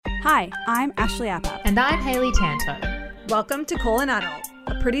Hi, I'm Ashley Appap. And I'm Hayley Tanto. Welcome to Call an Adult,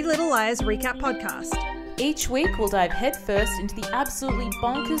 a Pretty Little Liars recap podcast. Each week we'll dive headfirst into the absolutely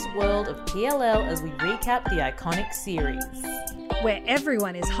bonkers world of PLL as we recap the iconic series. Where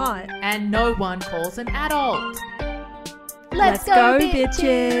everyone is hot. And no one calls an adult. Let's go,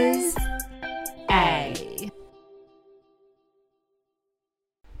 bitches! A.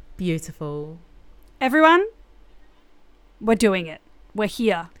 Beautiful. Everyone, we're doing it. We're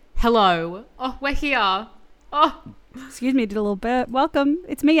here. Hello. Oh, we're here. Oh. Excuse me, did a little bit. Welcome.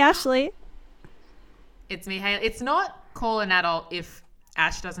 It's me, Ashley. It's me, Hayley. It's not call an adult if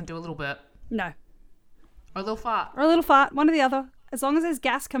Ash doesn't do a little burp. No. Or a little fart. Or a little fart, one or the other. As long as there's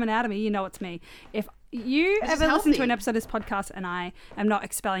gas coming out of me, you know it's me. If you ever listen to an episode of this podcast and I am not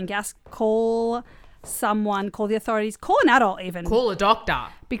expelling gas, call someone, call the authorities, call an adult even. Call a doctor.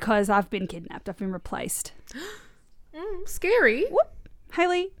 Because I've been kidnapped. I've been replaced. Scary. Whoop.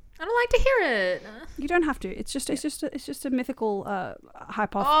 Hayley. I don't like to hear it. You don't have to. It's just a mythical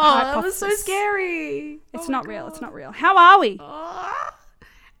hypothesis. Oh, that was so scary. It's not real. It's not real. How are we?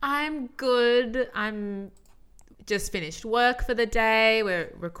 I'm good. I'm just finished work for the day.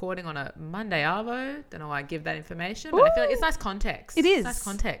 We're recording on a Monday arvo. Don't know why I give that information, but I feel like it's nice context. It is. It's nice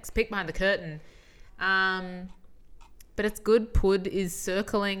context. Peek behind the curtain. But it's good. Pud is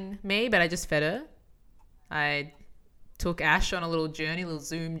circling me, but I just fed her. I took Ash on a little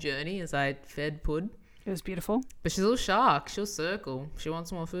Zoom journey as I fed Pud. It was beautiful. But she's a little shark. She'll circle. She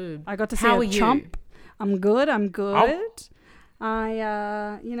wants more food. I got to see her chomp. I'm good. Oh.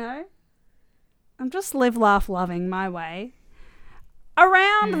 I'm just live, laugh, loving my way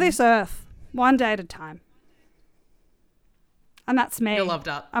around this earth, one day at a time. And that's me. You're loved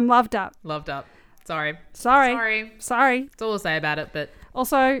up. I'm loved up. Loved up. Sorry. That's all I'll say about it, but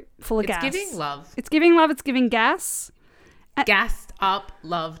also full of gas. It's giving love. It's giving love. It's giving gas. Gassed up,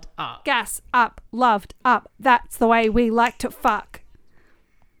 loved up. Gas up, loved up. That's the way we like to fuck.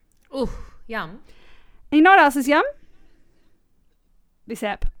 Ooh, yum. And you know what else is yum? This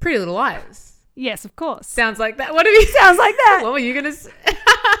app. Pretty Little Liars. Yes, of course. Sounds like that. What do you? Sounds like that. What were you gonna say?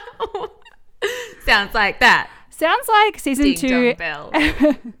 Sounds like that. Sounds like season Ding 2. Dong Bell.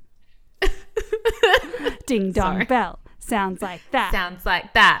 Ding dong bell. Sounds like that. Sounds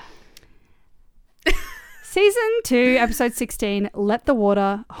like that. Season 2, episode 16. Let the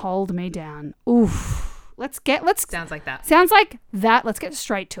water hold me down. Oof. Sounds like that. Sounds like that. Let's get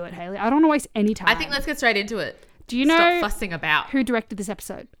straight to it, Hayley. I don't want to waste any time. I think let's get straight into it. Do you know Stop fussing about who directed this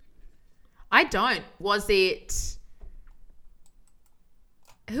episode? I don't. Was it?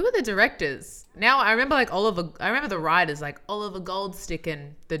 Who are the directors? Now I remember I remember the writers like Oliver Goldstick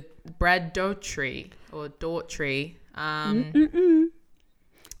and the Brad Daughtry or Daughtry.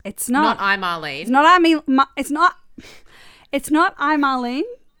 It's not. Not I Marlene. It's not I Marlene.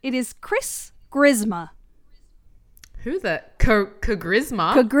 It is Chris Grisma. Who the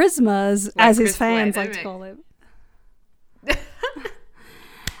Kagrisma? Kagrismas, as his fans like to call him.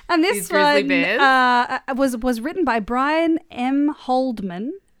 And this one was written by Brian M. Holdman.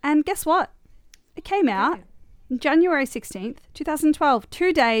 And guess what? It came out January 16th, 2012,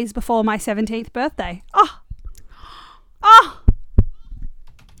 2 days before my 17th birthday.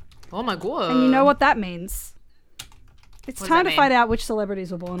 Oh my God. And you know what that means? It's time to find out which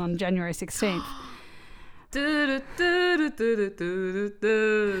celebrities were born on January 16th.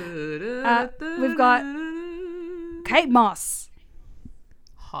 We've got Kate Moss.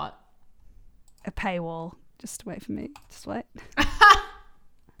 Hot. A paywall. Just wait for me. Just wait.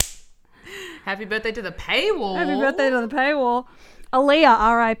 Happy birthday to the paywall. Happy birthday to the paywall. Aaliyah,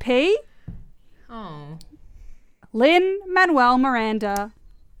 R.I.P. Oh. Lin-Manuel Miranda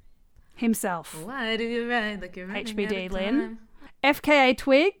himself. Why do you ride like you're running HBD out of Lin. time? FKA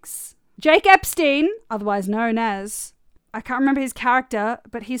Twigs. Jake Epstein, otherwise known as, I can't remember his character,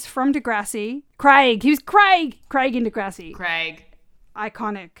 but he's from Degrassi. Craig. He was Craig. Craig in Degrassi. Craig.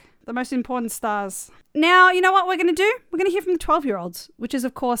 Iconic. The most important stars. Now, you know what we're going to do? We're going to hear from the 12-year-olds, which is,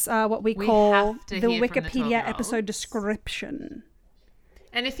 of course, what we call the Wikipedia episode description.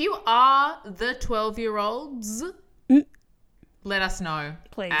 And if you are the 12-year-olds, let us know.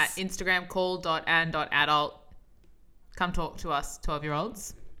 Please. At Instagram call.and.adult. Come talk to us,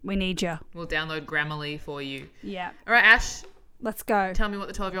 12-year-olds. We need you. We'll download Grammarly for you. Yeah. All right, Ash. Let's go. Tell me what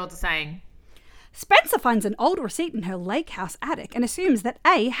the 12-year-olds are saying. Spencer finds an old receipt in her lake house attic and assumes that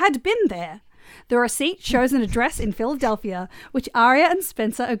A had been there. The receipt shows an address in Philadelphia, which Aria and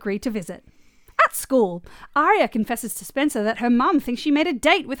Spencer agree to visit. At school, Aria confesses to Spencer that her mum thinks she made a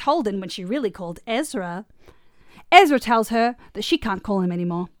date with Holden when she really called Ezra. Ezra tells her that she can't call him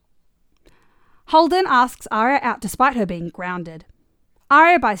anymore. Holden asks Aria out despite her being grounded.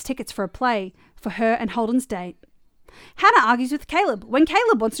 Arya buys tickets for a play for her and Holden's date. Hannah argues with Caleb when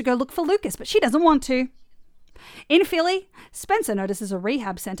Caleb wants to go look for Lucas, but she doesn't want to. In Philly, Spencer notices a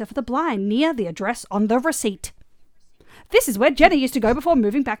rehab centre for the blind near the address on the receipt. This is where Jenna used to go before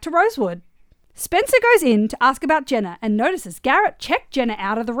moving back to Rosewood. Spencer goes in to ask about Jenna and notices Garrett checked Jenna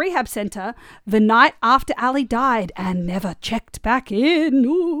out of the rehab centre the night after Allie died and never checked back in.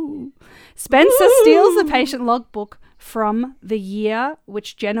 Ooh. Spencer steals the patient logbook from the year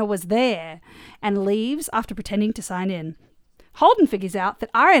which Jenna was there and leaves after pretending to sign in. Holden figures out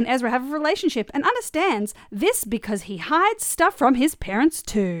that Arya and Ezra have a relationship and understands this because he hides stuff from his parents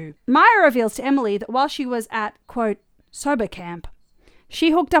too. Maya reveals to Emily that while she was at, quote, sober camp,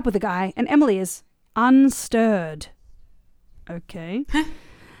 she hooked up with a guy and Emily is unstirred. Okay.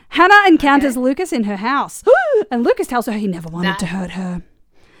 Hannah encounters Lucas in her house and Lucas tells her he never wanted to hurt her.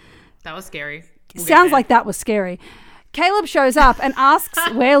 That was scary. Sounds like that was scary. Caleb shows up and asks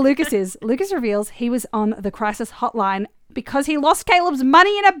where Lucas is. Lucas reveals he was on the crisis hotline because he lost Caleb's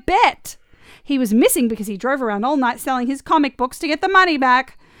money in a bet. He was missing because he drove around all night selling his comic books to get the money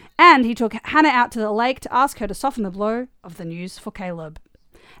back. And he took Hannah out to the lake to ask her to soften the blow of the news for Caleb.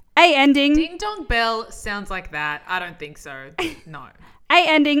 A ending. Ding Dong Bell sounds like that. I don't think so. No. A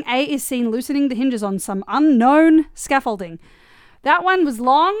ending. A is seen loosening the hinges on some unknown scaffolding. That one was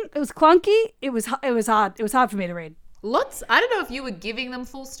long. It was clunky. It was hard. It was hard for me to read. I don't know if you were giving them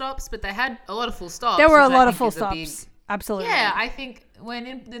full stops, but they had a lot of full stops. There were a lot of full stops. Absolutely. Yeah, I think when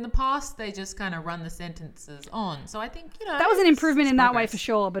in the past they just kind of run the sentences on. So I think, that was an improvement in that way for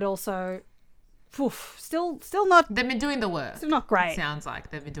sure, but also still not. They've been doing the work. Still not great. It sounds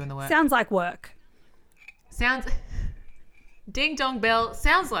like they've been doing the work. Sounds like work. Ding Dong Bell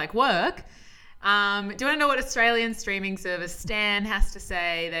sounds like work. Do you want to know what Australian streaming service Stan has to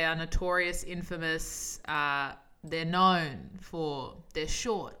say? They are notorious, infamous. They're known for their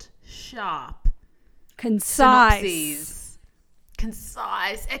short, sharp, concise,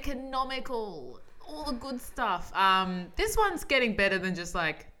 economical, all the good stuff. This one's getting better than just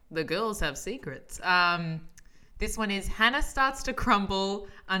like the girls have secrets. This one is Hannah starts to crumble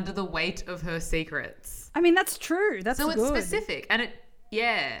under the weight of her secrets. I mean, that's true. That's so good. It's specific, and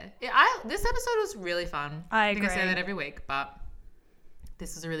this episode was really fun. I agree. I say that every week, but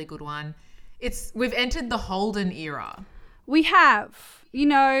this is a really good one. We've entered the Holden era. We have, the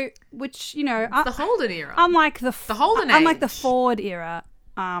Holden era. Unlike the Holden age. Unlike the Ford era,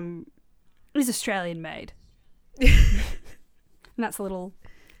 is Australian made. And that's a little.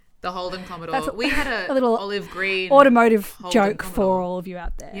 The Holden Commodore. We had a little olive green automotive Holden joke Commodore. For all of you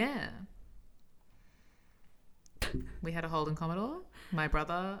out there. Yeah. We had a Holden Commodore. My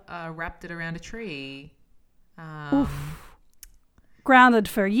brother wrapped it around a tree. Grounded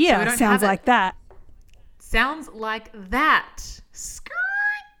for a year. So sounds like that. Sounds like that. Skirt.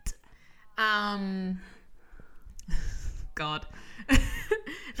 God. But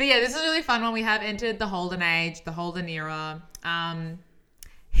yeah, this is a really fun one. We have entered the Holden age, the Holden era.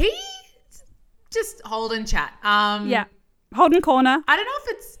 He just Holden chat. Yeah. Holden corner. I don't know if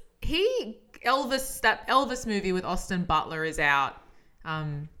it's that Elvis movie with Austin Butler is out.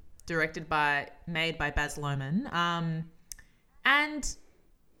 Made by Baz Luhrmann. And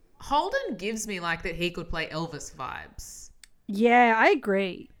Holden gives me like that he could play Elvis vibes. Yeah, I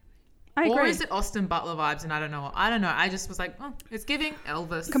agree. Or is it Austin Butler vibes? And I don't know. I just was like, it's giving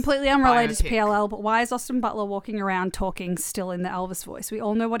Elvis. Completely unrelated to biopic. PLL, but why is Austin Butler walking around talking still in the Elvis voice? We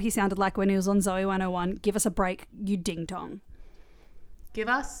all know what he sounded like when he was on Zoe 101. Give us a break, you ding dong. Give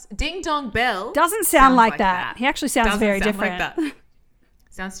us Ding Dong Bell. Doesn't sound like that. He actually sounds very different. Like that.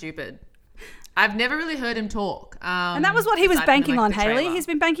 Sounds stupid. I've never really heard him talk. And that was what he was banking on, Hayley. He's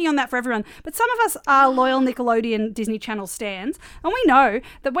been banking on that for everyone. But some of us are loyal Nickelodeon Disney Channel stans, and we know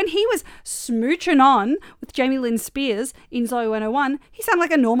that when he was smooching on with Jamie Lynn Spears in Zoe 101, he sounded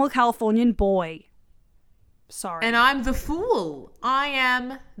like a normal Californian boy. Sorry. And I'm the fool. I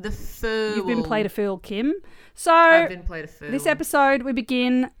am the fool. You've been played a fool, Kim. So I've been played a fool. This episode, we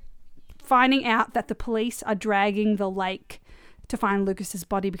begin finding out that the police are dragging the lake to find Lucas's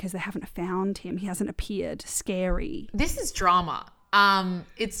body because they haven't found him. He hasn't appeared. Scary. This is drama.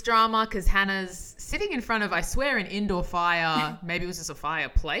 It's drama because Hannah's sitting in front of, I swear, an indoor fire. Maybe it was just a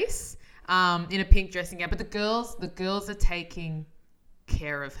fireplace. In a pink dressing gown. But the girls are taking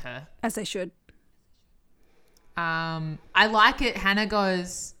care of her. As they should. I like it. Hannah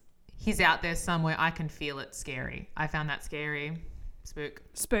goes, he's out there somewhere. I can feel it. Scary. I found that scary.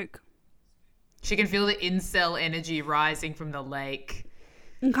 Spook. She can feel the incel energy rising from the lake.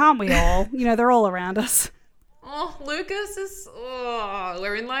 And can't we all? They're all around us. Oh, Lucas is...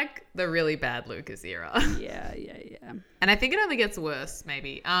 we're in like the really bad Lucas era. Yeah. Yeah. And I think it only gets worse,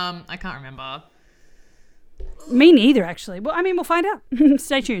 maybe. I can't remember. Me neither, actually. Well, I mean, we'll find out.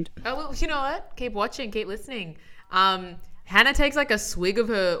 Stay tuned. Oh, well, you know what? Keep watching, keep listening. Hannah takes like a swig of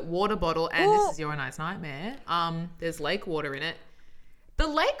her water bottle, and this is your nice nightmare. There's lake water in it. The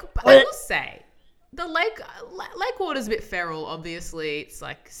lake, I will say, the lake water's a bit feral, obviously. It's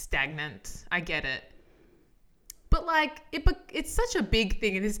like stagnant. I get it. But like, it's such a big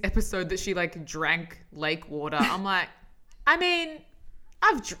thing in this episode that she like drank lake water. I'm like, I mean,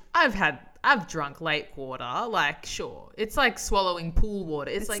 I've drunk lake water. Like, sure, it's like swallowing pool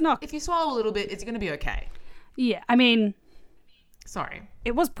water. It's like not... if you swallow a little bit, it's gonna be okay. Yeah, I mean, sorry,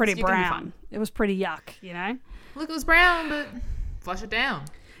 it was pretty brown. It was pretty yuck, you know. Look, it was brown, but flush it down.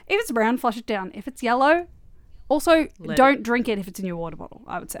 If it's brown, flush it down. If it's yellow, also don't drink it if it's in your water bottle.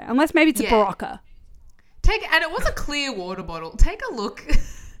 I would say, unless maybe it's a Barocca. And it was a clear water bottle. Take a look.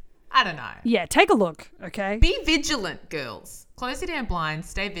 I don't know. Yeah, take a look, okay? Be vigilant, girls. Close your damn blinds,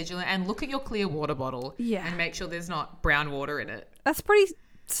 stay vigilant, and look at your clear water bottle. Yeah. And make sure there's not brown water in it. That's pretty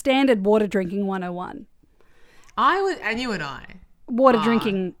standard water drinking 101. And you and I. Water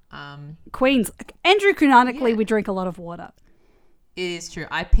drinking queens. Andrew, canonically, we drink a lot of water. It is true.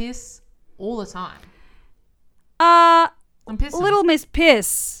 I piss all the time. I'm pissing. Little Miss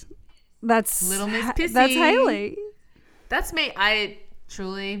Piss. That's Little Miss Pissy. That's Haley. That's me. I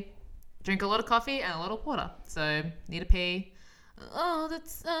truly drink a lot of coffee and a lot of water. So need to pee all the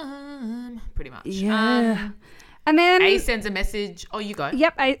time, pretty much. Yeah. And then A sends a message. Oh, you go.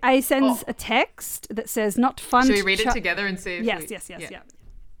 Yep. A sends a text that says not fun. Should we read it together and see? If Yes.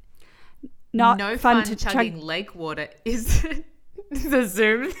 Not no fun fun to chugging lake water is the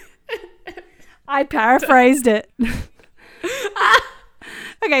Zoom. I paraphrased it.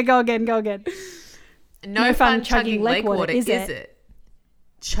 Okay, go again. No fun chugging lake water, is it?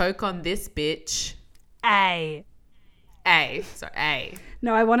 Choke on this bitch. A.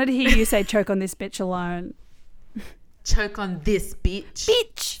 No, I wanted to hear you say choke on this bitch alone. Choke on this bitch.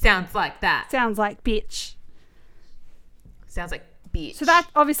 Bitch. Sounds like that. Sounds like bitch. Sounds like bitch. So that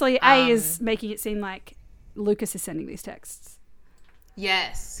obviously A is making it seem like Lucas is sending these texts.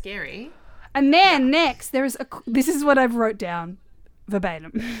 Yes, scary. And then next there is this is what I've wrote down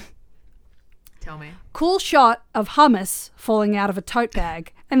verbatim. Tell me. Cool shot of hummus falling out of a tote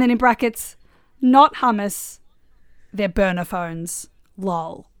bag, and then in brackets, not hummus, they're burner phones.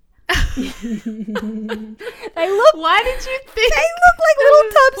 Lol. They look. Why did you think? They look like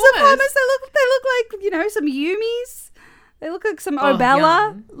little tubs of hummus. They look like some Yumis. They look like some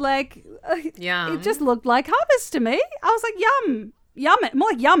Obella. Yum. Like Yum. It just looked like hummus to me. I was like, yum it,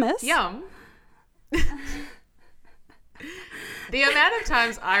 more like yummus. Yum. The amount of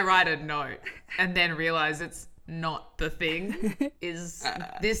times I write a note and then realize it's not the thing is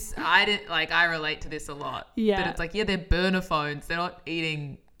this. I relate to this a lot. Yeah. But it's like, they're burner phones. They're not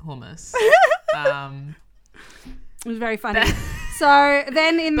eating hummus. It was very funny. So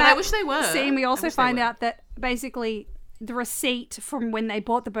then in But that I wish they were. scene, we also wish they find were. out that basically the receipt from when they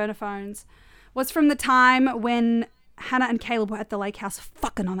bought the burner phones was from the time when Hannah and Caleb were at the lake house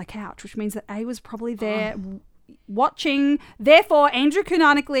fucking on the couch, which means that A was probably there watching. Therefore, Andrew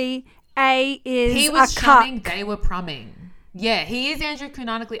canonically, A is He was a chumming, cuck. they were prumming. Yeah, he is Andrew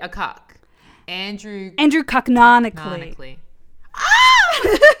canonically a cuck. Andrew Cucknonically. canonically.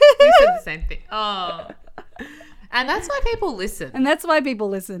 We said the same thing. Oh. And that's why people listen. And that's why people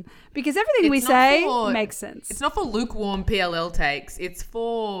listen. Because everything we It's not say for- makes sense. It's not for lukewarm PLL takes. It's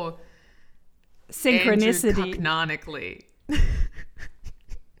for Synchronicity. Andrew canonically.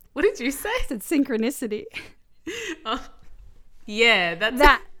 What did you say? It's synchronicity. Yeah, that's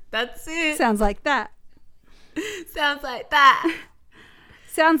That. That's it. Sounds like that. Sounds like that.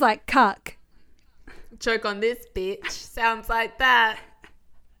 Sounds like cuck. Choke on this bitch. Sounds like that.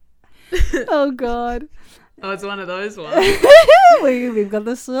 Oh, God. Oh, it's one of those ones. We've got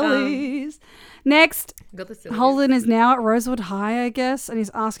the sillies. Next, Got the silly. Holden is now at Rosewood High, I guess, and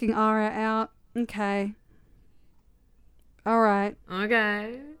he's asking Aria out. Okay. All right.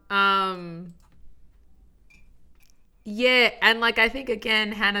 Okay. Yeah, and like I think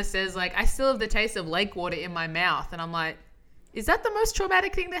again Hannah says like I still have the taste of lake water in my mouth, and I'm like, is that the most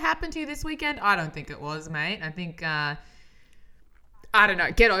traumatic thing that happened to you this weekend? I don't think it was, mate. I think I don't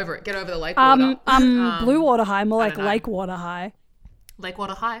know. Get over it. Get over the lake water. Blue Water High, more like don't know. Lake Water High. Lake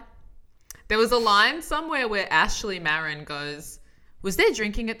Water High. There was a line somewhere where Ashley Marin goes, "Was there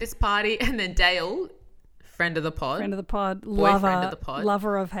drinking at this party?" And then Dale, friend of the pod, Friend of the pod, Boyfriend of the pod.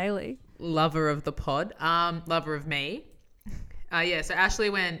 lover of Haley. lover of the pod, lover of me. Yeah, so Ashley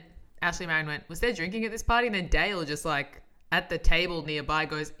Marin went, was there drinking at this party? And then Dale just like at the table nearby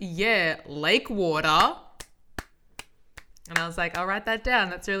goes, yeah, lake water. And I was like, I'll write that down.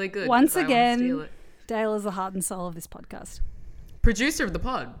 That's really good. Once 'cause I wanna steal again, it. Dale is the heart and soul of this podcast. Producer of the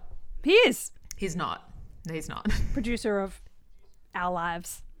pod. He is He's not. He's not. producer of our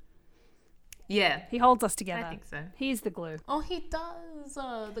lives. Yeah. He holds us together. I think so. He's the glue. Oh, he does.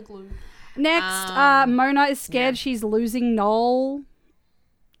 The glue. Next, Mona is scared she's losing Noel.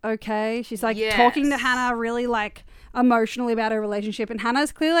 Okay. She's like talking to Yes. Hannah really like emotionally about her relationship. And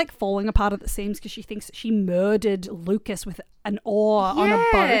Hannah's clearly like falling apart at the seams because she thinks that she murdered Lucas with an oar on a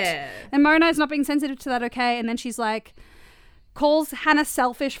boat. Yeah. And Mona is not being sensitive to that, okay? And then she's like, calls Hannah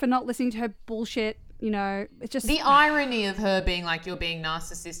selfish for not listening to her bullshit. You know, it's just The irony of her being like, you're being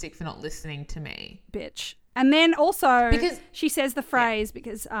narcissistic for not listening to me. bitch. And then also Because- she says the phrase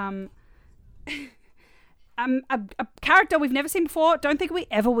because a character we've never seen before, don't think we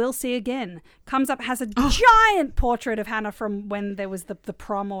ever will see again, comes up, has a giant portrait of Hannah from when there was the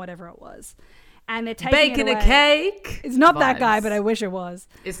prom or whatever it was. And they're taking Baking it a away. cake. It's not that Vibes. guy, but I wish it was.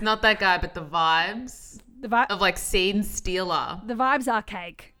 It's not that guy, but the vibes The, of like scene stealer. the vibes are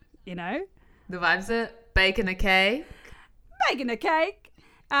cake, you know? The vibes are baking a cake. Baking a cake.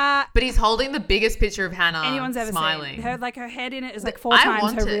 But he's holding the biggest picture of Hannah Anyone's ever smiling. seen. Her head in it is like 4 I times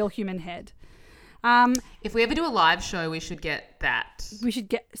want her it. real human head. If we ever do a live show, we should get that. We should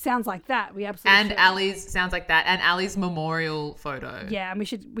get sounds like that. We absolutely And should. Ali's sounds like that. And Ali's memorial photo. Yeah, and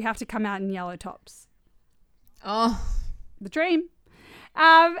we have to come out in yellow tops. Oh, The dream.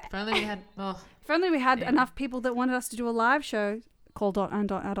 if only we had. Oh, If only we had enough people that wanted us to do a live show.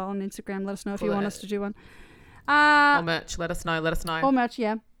 Call.and.adult on Instagram. Let us know if you want us to do one. or merch. Let us know. Let us know. Or merch,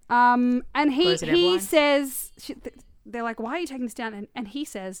 yeah. And he Close it down blind. says, they're like, why are you taking this down? And he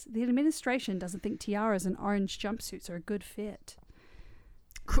says, the administration doesn't think tiaras and orange jumpsuits are a good fit.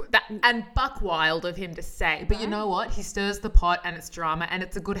 And buck wild of him to say. But you know what? He stirs the pot and it's drama and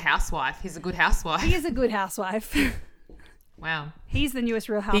it's a good housewife. He's a good housewife. He is a good housewife. Wow. He's the newest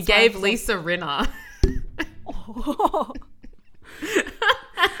Real He Housewife. gave Lisa Rinna. Oh.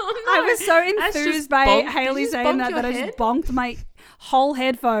 I was so enthused by Hayley saying that I just bonked my whole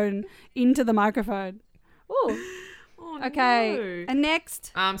headphone into the microphone. Ooh. Oh, Okay. no. And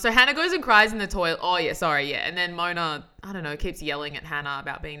next, So Hannah goes and cries in the toilet. Oh, yeah, sorry, yeah. And then Mona, I don't know, keeps yelling at Hannah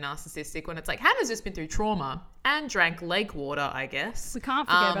about being narcissistic when it's like, Hannah's just been through trauma and drank lake water, I guess. we can't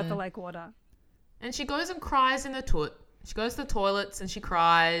forget about the lake water. And she goes and cries in the toilet. She goes to the toilets and she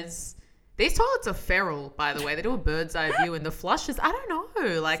cries. These toilets are feral, by the way. They do a bird's eye view, and the flushes, I don't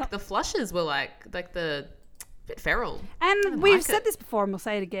know. Like, the flushes were like the bit feral. And we've like said it. this before and we'll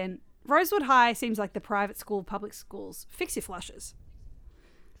say it again. Rosewood High seems like the private school, public schools. Fix your flushes.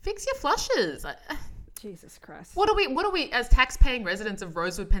 Fix your flushes. Jesus Christ. What are we, as tax-paying residents of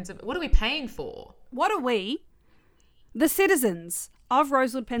Rosewood, Pennsylvania, what are we paying for? What are we, the citizens of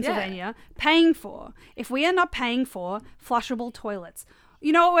Rosewood, Pennsylvania, paying for if we are not paying for flushable toilets?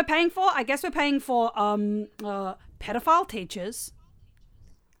 You know what we're paying for? I guess we're paying for pedophile teachers,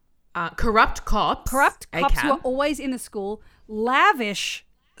 Corrupt cops. corrupt cops who ACAB. are always in the school, lavish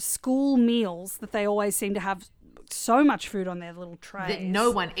school meals that they always seem to have so much food on their little trays that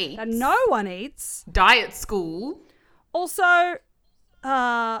no one eats. that no one eats. Diet school. Also,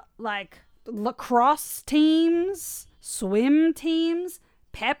 like lacrosse teams, swim teams,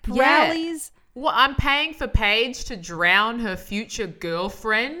 pep rallies. Well, I'm paying for Paige to drown her future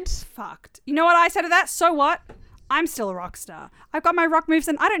girlfriend. Fucked. You know what I said to that? So what? I'm still a rock star. I've got my rock moves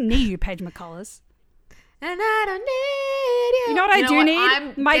and I don't need you, Paige McCullers. And I don't need you. You know what I do need?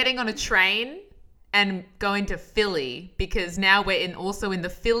 I'm getting on a train and going to Philly because now we're also in the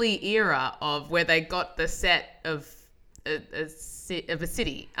Philly era of where they got the set of a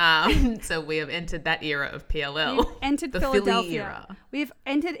city. So we have entered that era of PLL. We've entered the Philadelphia. Philly era. We've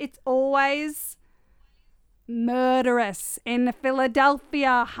entered. It's always murderous in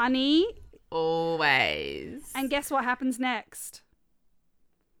Philadelphia, honey. Always. And guess what happens next?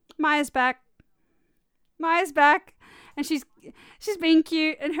 Maya's back. Maya's back. And she's being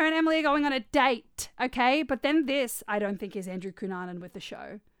cute, and her and Emily are going on a date, okay? But then this, I don't think, is Andrew Cunanan with the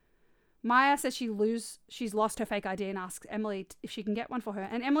show. Maya says she's lost her fake ID and asks Emily if she can get one for her,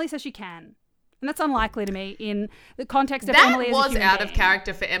 and Emily says she can. And that's unlikely to me in the context of Emily as a That was human out of being.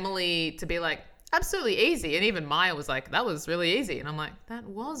 character for Emily to be like, absolutely easy. And even Maya was like, that was really easy. And I'm like, that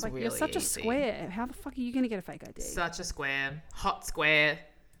was Like, really you're such a easy. square. How the fuck are you going to get a fake ID? Such a square. Hot square.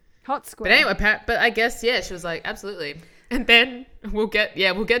 Hot square. But anyway, but I guess, yeah, she was like, absolutely. And then we'll get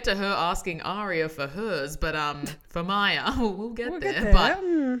to her asking Aria for hers, but for Maya, we'll get there. But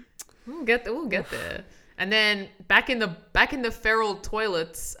we'll get there. And then back in the feral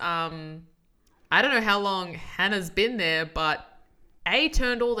toilets, I don't know how long Hannah's been there, but A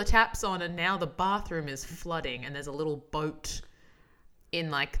turned all the taps on and now the bathroom is flooding and there's a little boat in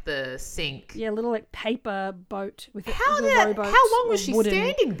like the sink. Yeah, a little like paper boat with How with a rowboat long was or she wooden.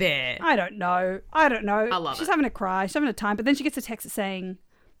 standing there? I don't know. I love She's it. having a cry. She's having a time. But then she gets a text saying,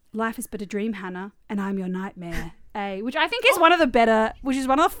 "Life is but a dream, Hannah, and I'm your nightmare." A, which I think is one of the better, which is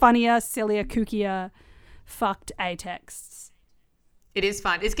one of the funnier, sillier, kookier, fucked A texts. It is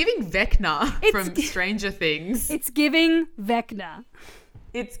fun. It's giving Vecna from Stranger Things. It's giving Vecna.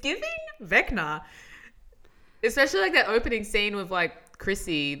 It's giving Vecna. Especially like that opening scene with like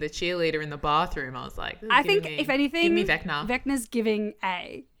Chrissy, the cheerleader in the bathroom. I was like, I think if anything, give me Vecna. Vecna's giving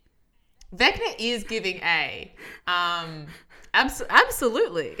A. Vecna is giving A.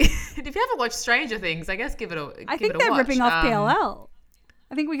 Absolutely. If you haven't watched Stranger Things, I guess give it a I think it a they're watch. ripping off PLL.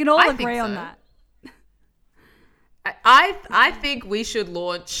 I think we can all I think agree on so. that. I think we should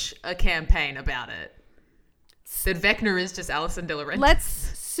launch a campaign about it. That Vecna is just Alison De Laurentiis. Let's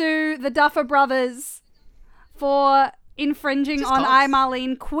sue the Duffer Brothers for infringing Just on cause. I,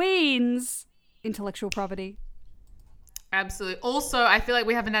 Marlene Queen's intellectual property. Absolutely. Also, I feel like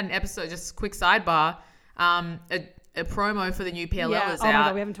we haven't had an episode, just a quick sidebar, a promo for the new PLL Yeah. is Oh my out.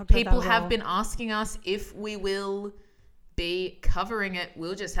 God, we haven't talked about People that at have all. been asking us if we will be covering it.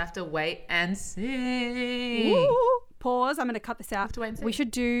 We'll just have to wait and see. Ooh. Pause. I'm going to cut this out. to wait and see. We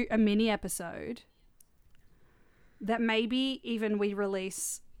should do a mini episode that maybe even we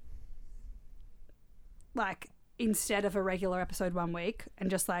release like instead of a regular episode 1 week and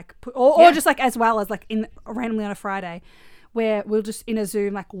just like put, or just like as well as like in randomly on a Friday where we'll just in a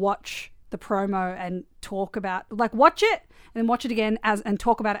Zoom like watch the promo and talk about like watch it and then watch it again and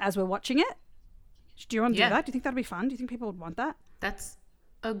talk about it as we're watching it. Do you want to do Yeah. that? Do you think that'd be fun? Do you think people would want that? That's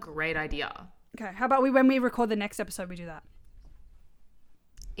a great idea. Okay. How about when we record the next episode, we do that?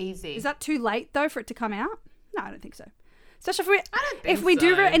 Easy. Is that too late though for it to come out? No, I don't think so. Especially don't think if we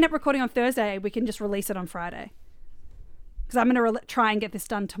do so. end up recording on Thursday, we can just release it on Friday. Because I'm going to try and get this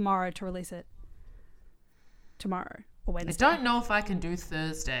done tomorrow to release it tomorrow or I Wednesday. don't know if I can do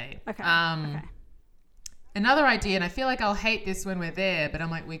Thursday. Okay. Okay. Another idea, and I feel like I'll hate this when we're there, but I'm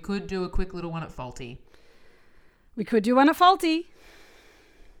like, we could do a quick little one at Faulty. We could do one at Faulty.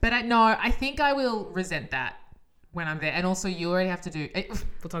 But I think I will resent that when I'm there. And also, you already have to do.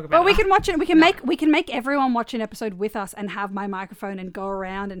 We'll talk about. Well, we it. can watch it. We can make everyone watch an episode with us and have my microphone and go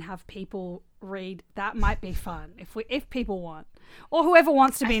around and have people read. That might be fun if people want or whoever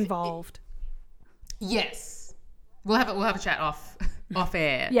wants to be involved. Yes, we'll have a chat off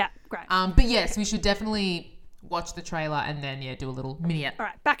air. Yeah, great. But yes, we should definitely watch the trailer and then do a little mini. All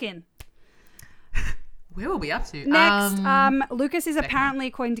right, back in. Where were we up to? Next, Lucas is apparently,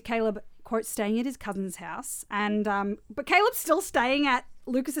 according to Caleb, quote, staying at his cousin's house. And but Caleb's still staying at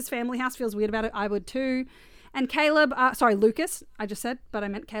Lucas's family house. Feels weird about it. I would too. And Caleb, Lucas, I just said, but I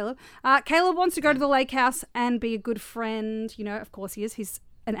meant Caleb. Caleb wants to go to the lake house and be a good friend. You know, of course he is. He's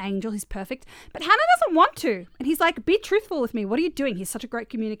an angel. He's perfect. But Hannah doesn't want to. And he's like, be truthful with me. What are you doing? He's such a great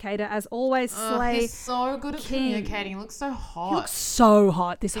communicator. As always, Slay. He's so good at King. communicating. He looks so hot. He looks so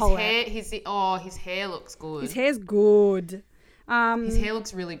hot this whole hair, his hair looks good. His hair's good. His hair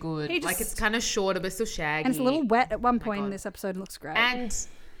looks really good. Like it's kind of shorter but still shaggy. And it's a little wet at one point in this episode. It looks great. And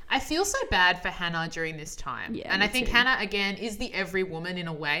I feel so bad for Hannah during this time. Yeah, and me I think too. Hannah, again, is the every woman in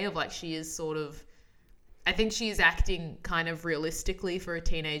a way of like she is sort of, I think she is acting kind of realistically for a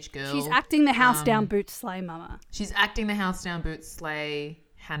teenage girl. She's acting the house down boot slay mama. She's acting the house down boot slay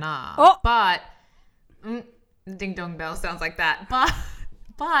Hannah. Oh! But, ding dong bell sounds like that.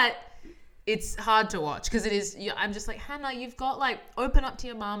 But it's hard to watch because it is, I'm just like, Hannah, you've got like, open up to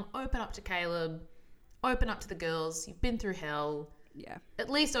your mum, open up to Caleb, open up to the girls. You've been through hell. Yeah. At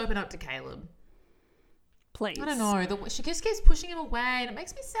least open up to Caleb. Please. I don't know. She just keeps pushing him away and it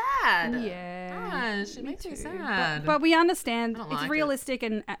makes me sad. Yeah. Gosh, it makes me too. sad. But we understand don't it's like it. realistic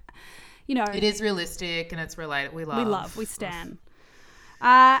and, you know, it is realistic and it's related. We love. we stan.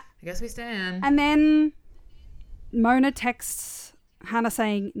 I guess we stand. And then Mona texts Hannah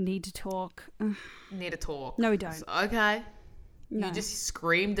saying, need to talk. Ugh, Need to talk. No, we don't. Okay. No. You just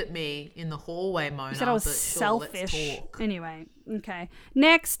screamed at me in the hallway, Mona. You said I was but sure, selfish. Let's talk. Anyway, okay.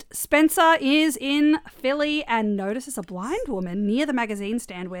 Next, Spencer is in Philly and notices a blind woman near the magazine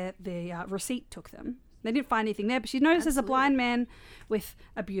stand where the receipt took them. They didn't find anything there, but she notices a blind man with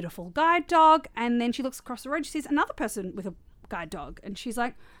a beautiful guide dog, and then she looks across the road. She sees another person with a guide dog, and she's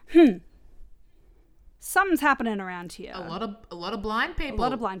like, something's happening around here. A lot of blind people. A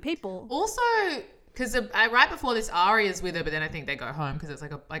lot of blind people. Also, because right before this, Arya's with her, but then I think they go home because it's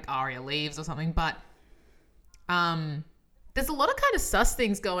like Arya leaves or something. But there's a lot of kind of sus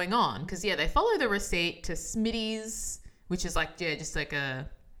things going on because they follow the receipt to Smitty's which is like, yeah, just like a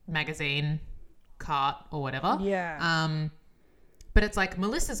magazine cart or whatever. Yeah. But it's like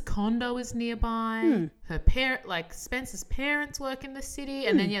Melissa's condo is nearby. Her Spencer's parents work in the city.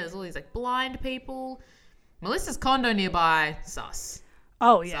 And then, yeah, there's all these like blind people. Melissa's condo nearby, sus.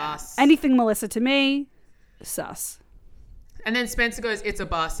 Oh, yeah. Sus. Anything Melissa to me, sus. And then Spencer goes, it's a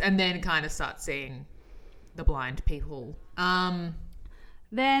bus. And then kind of starts seeing the blind people.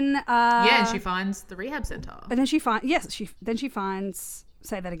 Then, yeah, and she finds the rehab center. And then she finds,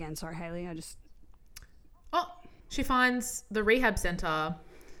 say that again. Sorry, Hayley. She finds the rehab center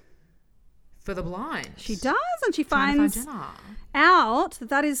for the blind. She does, and she Trying finds to find Jenna. out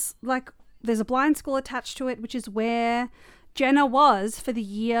that is like there's a blind school attached to it, which is where Jenna was for the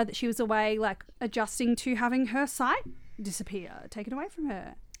year that she was away, like adjusting to having her sight disappear, taken away from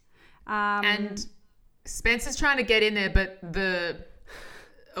her. And Spencer's trying to get in there, but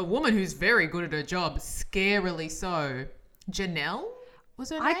a woman who's very good at her job, scarily so, Janelle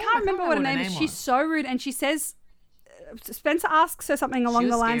was her name? I can't remember what her name is. She's so rude, and she says, Spencer asks her something along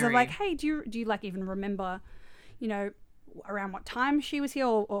the lines of like, hey, do you like even remember, you know, around what time she was here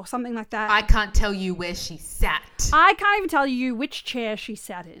or something like that? I can't tell you where she sat. I can't even tell you which chair she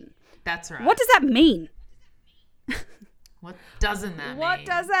sat in. That's right. What does that mean? What doesn't that mean? What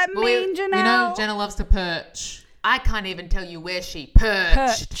does that mean, Janelle? You know, Jenna loves to perch. I can't even tell you where she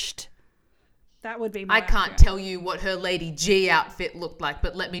perched. That would be my I can't tell you what her Lady G outfit looked like,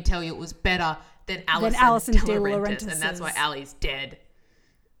 but let me tell you it was better than Alison De Laurentiis. And that's why Allie's dead.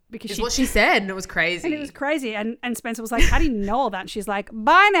 Because what she said, and it was crazy. And it was crazy. And Spencer was like, how do you know all that? And she's like,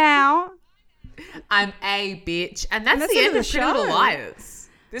 bye now. I'm a bitch. And that's the end of Pretty Little Liars.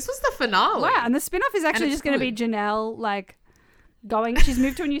 This was the finale. Wow. And the spin-off is actually just going to be Janelle, like, she's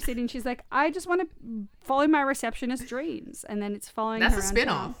moved to a new city and she's like, I just want to follow my receptionist dreams. And then it's following That's her a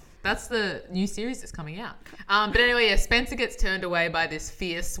spin-off. That's the new series that's coming out. But anyway, yeah, Spencer gets turned away by this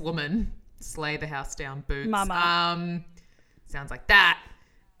fierce woman. Slay the house down, Boots. Mama. Sounds like that.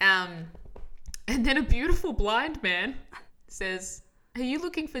 And then a beautiful blind man says, are you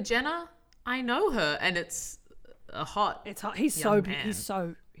looking for Jenna? I know her. And it's a hot. It's hot. He's so cute.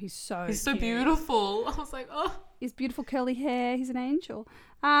 Beautiful. I was like, oh. His beautiful curly hair. He's an angel.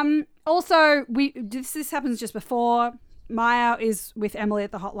 Also, this happens just before. Maya is with Emily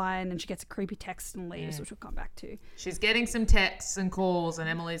at the hotline and she gets a creepy text and leaves, which we'll come back to. She's getting some texts and calls and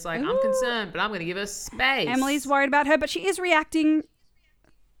Emily's like, I'm concerned, but I'm going to give her space. Emily's worried about her, but she is reacting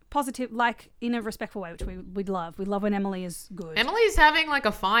positive, like in a respectful way, which we love. We love when Emily is good. Emily's having like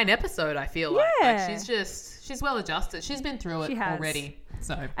a fine episode, I feel like. Like she's well adjusted. She's been through it already.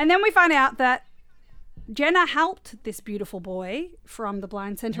 So. And then we find out that Jenna helped this beautiful boy from the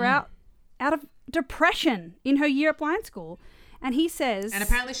blind centre out of depression in her year at blind school. And he says... And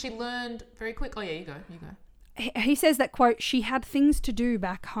apparently she learned very quick. Oh, yeah, you go. He says that, quote, she had things to do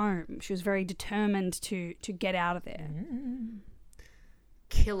back home. She was very determined to get out of there.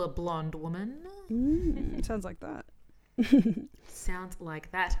 Killer blonde woman. Sounds like that. Sounds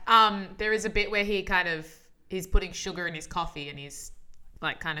like that. There is a bit where he's putting sugar in his coffee and he's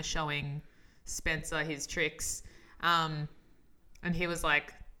like kind of showing Spencer his tricks. And he was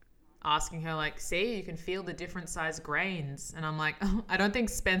like asking her like, see, you can feel the different size grains. And I'm like, oh, I don't think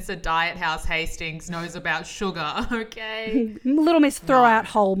Spencer Diet House Hastings knows about sugar. Okay. Little Miss Throw Out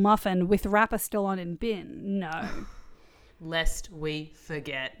Whole Muffin with wrapper still on in bin. No. Lest we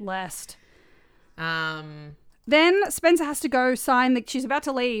forget. Then Spencer has to go sign she's about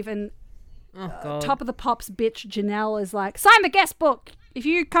to leave and Top of the Pops bitch Janelle is like, sign the guest book. If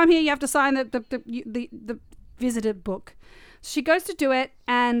you come here, you have to sign the visitor book. So she goes to do it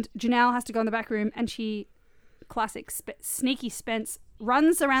and Janelle has to go in the back room and sneaky Spence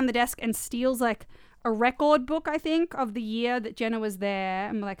runs around the desk and steals like a record book, I think, of the year that Jenna was there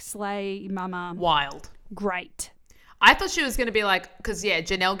and like, slay mama. Wild. Great. I thought she was going to be like, because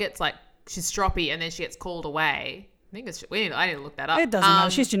Janelle gets like, she's stroppy and then she gets called away. I think I need to look that up. It doesn't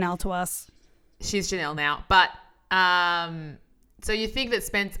matter. She's Janelle to us. She's Janelle now. But, so you think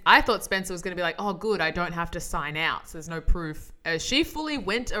that I thought Spencer was going to be like, oh, good, I don't have to sign out. So there's no proof. She fully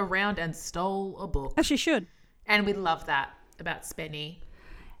went around and stole a book. As she should. And we love that about Spenny.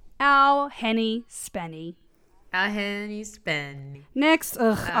 Our Henny Spenny. Our Henny Spenny. Next,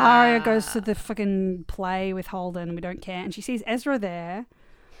 Arya goes to the fucking play with Holden and we don't care. And she sees Ezra there.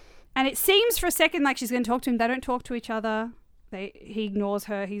 And it seems for a second like she's going to talk to him. They don't talk to each other. He ignores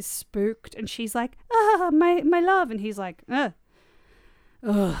her. He's spooked. And she's like, my love. And he's like, ugh.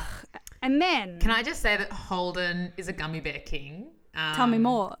 And then... Can I just say that Holden is a gummy bear king? Tell me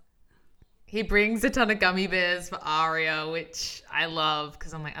more. he brings a ton of gummy bears for Arya, which I love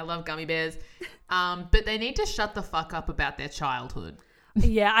because I'm like, I love gummy bears. But they need to shut the fuck up about their childhood.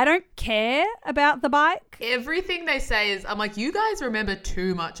 Yeah, I don't care about the bike. Everything they say is, I'm like, you guys remember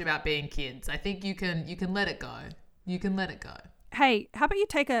too much about being kids. I think you can let it go. You can let it go. Hey, how about you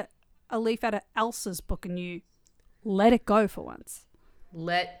take a leaf out of Elsa's book and you let it go for once?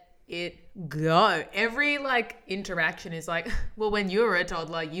 Let it go. Every like interaction is like, well, when you were a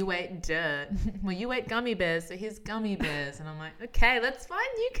toddler, you ate dirt. Well, you ate gummy bears, so here's gummy bears. And I'm like, okay, let's find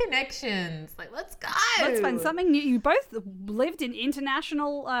new connections. Like, let's go. Let's find something new. You both lived in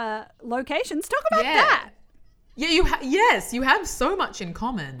international locations. Talk about that. Yeah, yes, you have so much in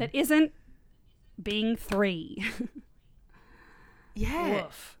common. That isn't being 3. Yeah.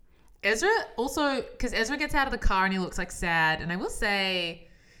 Woof. Ezra also, because Ezra gets out of the car and he looks like sad. And I will say,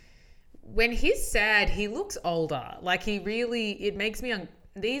 when he's sad, he looks older. Like he really, it makes me,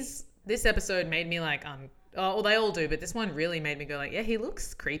 this episode made me like, well, they all do, but this one really made me go like, yeah, he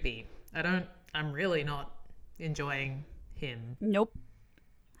looks creepy. I'm really not enjoying him. Nope.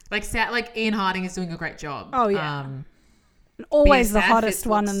 Like sad, like Ian Harding is doing a great job. Oh yeah. Always the hottest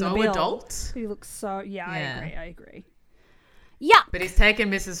one in the so bill. Adult. He looks so, yeah. I agree. Yeah. But he's taken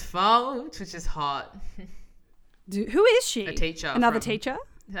Mrs. Foch, which is hot. Who is she? A teacher. Another teacher?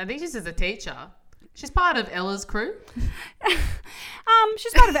 I think she's a teacher. She's part of Ella's crew.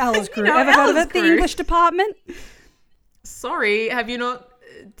 She's part of Ella's crew. Ever heard of it? The English department? Sorry,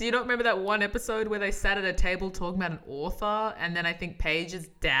 do you not remember that one episode where they sat at a table talking about an author and then I think Paige's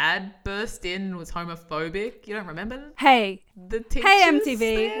dad burst in and was homophobic? You don't remember? Hey. The teachers Hey MTV,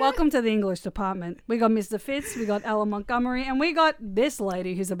 there? welcome to the English department. We got Mr. Fitz, we got Ella Montgomery, and we got this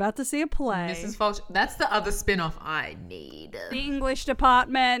lady who's about to see a play. Mrs. Foch. That's the other spin-off I need. The English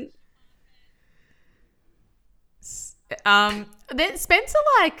department. Then Spencer,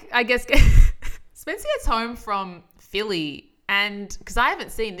 like, I guess, Spencer gets home from Philly. And because I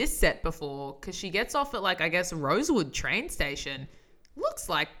haven't seen this set before, because she gets off at, like, I guess, Rosewood train station. Looks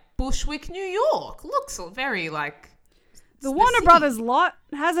like Bushwick, New York. Looks very, like, the Warner city. Brothers lot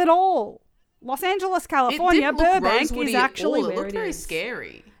has it all. Los Angeles, California, Burbank is actually where it is. It looked very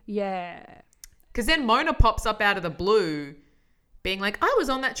scary. Yeah. Because then Mona pops up out of the blue being like, I was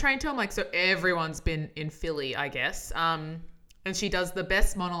on that train too. I'm like, so everyone's been in Philly, I guess. And she does the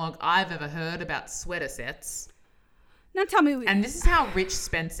best monologue I've ever heard about sweater sets. Now tell me. And this is how rich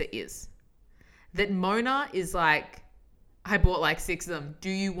Spencer is. That Mona is like, I bought like 6 of them. Do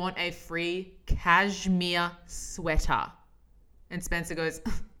you want a free cashmere sweater? And Spencer goes,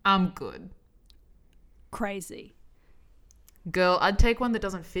 I'm good. Crazy. Girl, I'd take one that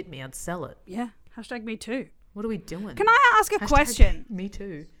doesn't fit me. I'd sell it. Yeah. Hashtag me too. What are we doing? Can I ask a question? Me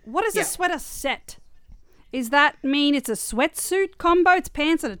too. What is a sweater set? Is that mean it's a sweatsuit combo? It's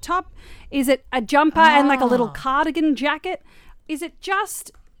pants and a top? Is it a jumper and like a little cardigan jacket? Is it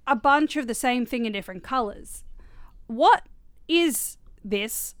just a bunch of the same thing in different colours? What is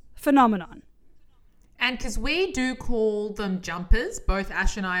this phenomenon? And because we do call them jumpers, both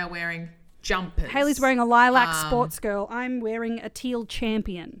Ash and I are wearing jumpers. Haley's wearing a lilac sports girl. I'm wearing a teal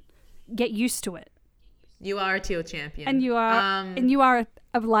champion. Get used to it. You are a teal champion. And you are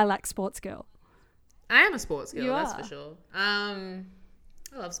a lilac sports girl. I am a sports girl, You that's are. for sure. I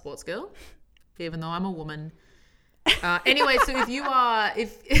love sports girl, even though I'm a woman. Anyway, so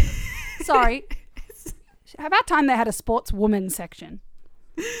Sorry. How about time they had a sports woman section?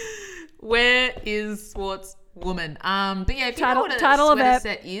 Where is sports woman? But yeah, if you know what a sweater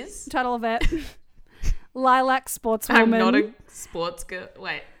set is. Title of it. Lilac sports I'm woman. not a sports girl.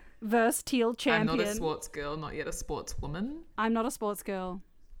 Wait. Versus teal champion. I'm not a sports girl, not yet a sports woman. I'm not a sports girl,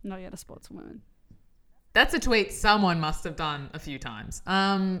 not yet a sports woman. That's a tweet someone must have done a few times.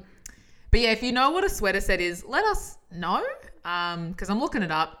 But yeah, if you know what a sweater set is, let us know. Because I'm looking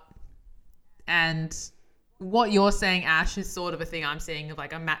it up. And what you're saying, Ash, is sort of a thing I'm seeing of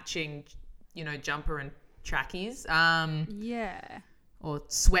like a matching, jumper and trackies. Yeah. Or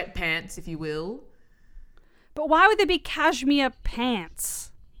sweatpants, if you will. But why would there be cashmere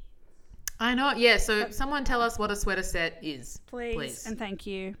pants? I know. Yeah, so someone tell us what a sweater set is. Please. And thank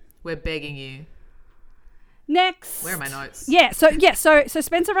you. We're begging you. Next. Where are my notes? So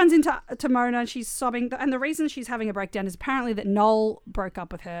Spencer runs into Mona and she's sobbing. And the reason she's having a breakdown is apparently that Noel broke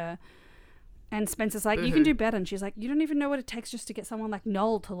up with her. And Spencer's like, you can do better. And she's like, you don't even know what it takes just to get someone like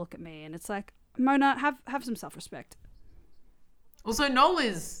Noel to look at me. And it's like, Mona, have some self-respect. Also, Noel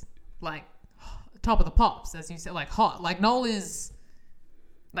is like top of the pops, as you said, like hot. Like Noel is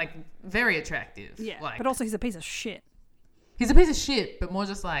like very attractive. Yeah, like, but also he's a piece of shit. He's a piece of shit, but more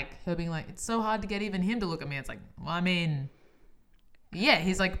just like her being like, it's so hard to get even him to look at me. It's like, well, I mean, Yeah,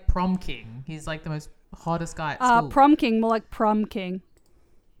 he's like prom king. He's like the most hottest guy at school. Prom king, more like prom king.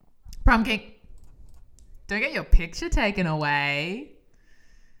 Prom king. Don't get your picture taken away.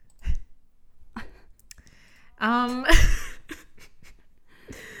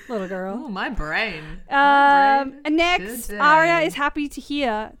 Little girl. Oh, my brain. And next, today. Arya is happy to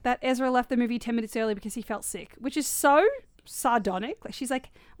hear that Ezra left the movie 10 minutes early because he felt sick, which is so sardonic. Like, she's like,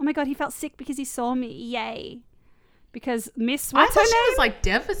 oh my God, he felt sick because he saw me. Yay. Because Miss, what's her I thought name? she was like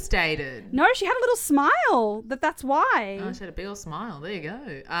devastated. No, she had a little smile. That's why. Oh, she had a big old smile. There you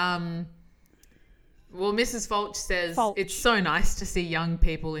go. Well, Mrs. Fulch says it's so nice to see young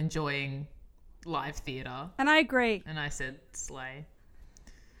people enjoying live theatre. And I agree. And I said slay.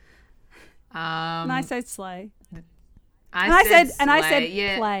 And I said slay. I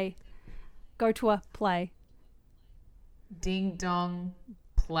said play. Go to a play. Ding dong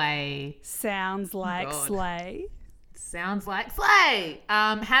play. Sounds like slay. Sounds like slay.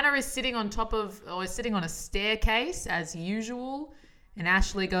 Hannah is sitting on a staircase as usual, and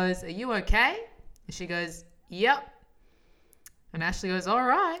Ashley goes, "Are you okay?" And she goes, "Yep." And Ashley goes, "All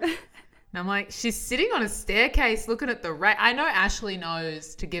right." And I'm like, she's sitting on a staircase looking at the rain. I know Ashley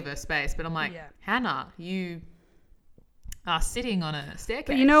knows to give her space, but I'm like, Hannah, you are sitting on a staircase.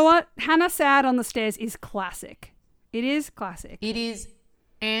 But you know what? Hannah sad on the stairs is classic. It is classic. It is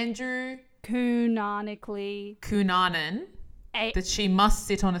Andrew Cunanan that she must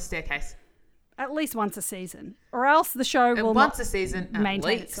sit on a staircase. At least once a season. Or else the show will once a season maintain at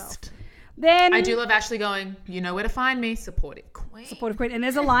least. itself. Then I do love Ashley going, you know where to find me, supportive queen. And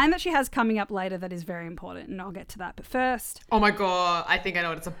there's a line that she has coming up later that is very important, and I'll get to that. But first... Oh my God, I think I know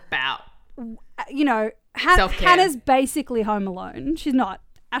what it's about. You know, Hannah's basically home alone. She's not.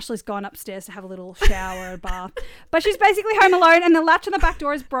 Ashley's gone upstairs to have a little shower or bath. But she's basically home alone, and the latch on the back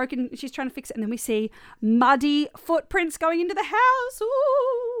door is broken. She's trying to fix it, and then we see muddy footprints going into the house.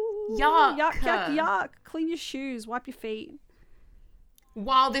 Ooh. Yuck. Yuck, yuck, yuck. Clean your shoes. Wipe your feet.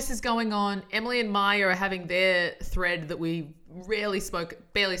 While this is going on, Emily and Maya are having their thread that we barely spoken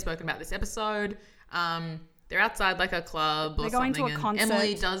about this episode. They're outside like a club or something. They're going to a concert.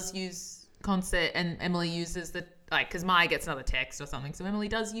 Emily does use concert, and Emily uses because Maya gets another text or something. So Emily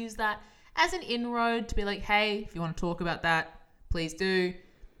does use that as an inroad to be like, hey, if you want to talk about that, please do.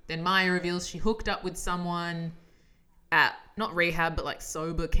 Then Maya reveals she hooked up with someone at, not rehab, but like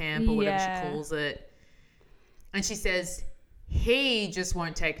sober camp or whatever she calls it. And she says, he just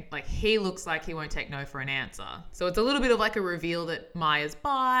won't take, he looks like he won't take no for an answer. So it's a little bit of like a reveal that Maya's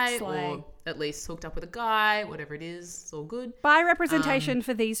bi or at least hooked up with a guy, whatever it is. It's all good. Bi representation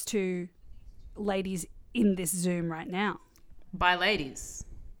for these two ladies in this Zoom right now. Bi ladies.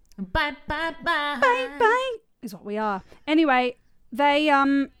 Bye, bye, bye. Bye, bye is what we are. Anyway, they,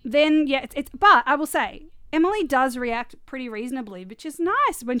 but I will say, Emily does react pretty reasonably, which is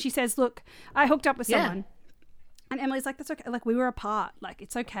nice when she says, look, I hooked up with someone. And Emily's like, that's okay. Like, we were apart. Like,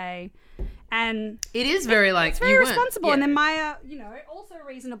 it's okay. And it is very it's very responsible. Yeah. And then Maya, also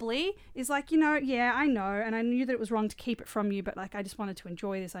reasonably is like, yeah, I know. And I knew that it was wrong to keep it from you, but like, I just wanted to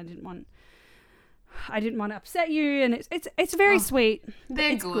enjoy this. I didn't want to upset you. And it's very sweet.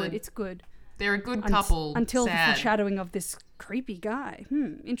 It's good. It's good. They're a good couple. Until the foreshadowing of this creepy guy.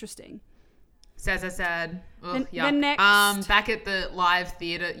 Interesting. Sad. Ugh, then next, back at the live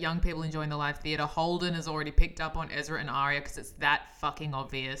theatre, young people enjoying the live theatre, Holden has already picked up on Ezra and Arya because it's that fucking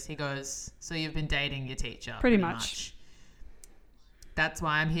obvious. He goes, so you've been dating your teacher. Pretty much. That's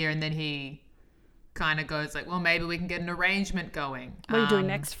why I'm here. And then he kind of goes like, well, maybe we can get an arrangement going. What are you doing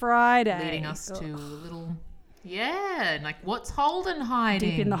next Friday? Leading us to a little, like what's Holden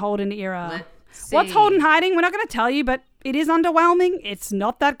hiding? Deep in the Holden era. Let's see. What's Holden hiding? We're not going to tell you, but it is underwhelming. It's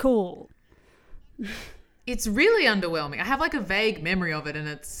not that cool. It's really underwhelming. I have like a vague memory of it, and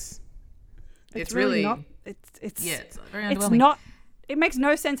it's really not. It's very underwhelming. It's not. It makes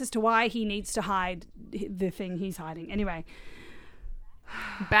no sense as to why he needs to hide the thing he's hiding. Anyway,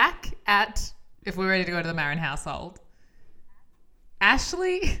 back at if we're ready to go to the Marin household,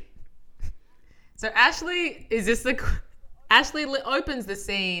 Ashley. So Ashley opens the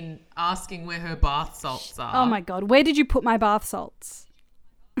scene asking where her bath salts are. Oh my God, where did you put my bath salts?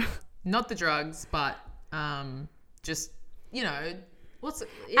 Not the drugs, but just, what's it?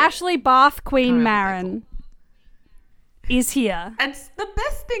 Yeah. Ashley Bath Queen Marin is here. And the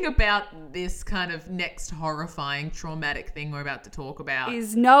best thing about this kind of next horrifying, traumatic thing we're about to talk about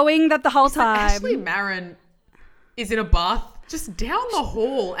is knowing that the whole time Ashley Marin is in a bath just down the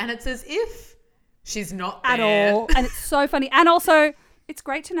hall, and it's as if she's not there at all. And it's so funny. And also, it's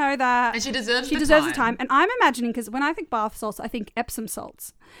great to know that And she deserves the time. And I'm imagining, because when I think bath salts, I think Epsom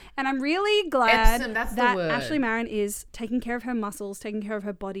salts. And I'm really glad Epsom, that's the that word. Ashley Marin is taking care of her muscles, taking care of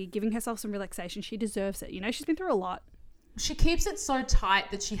her body, giving herself some relaxation. She deserves it. You know, she's been through a lot. She keeps it so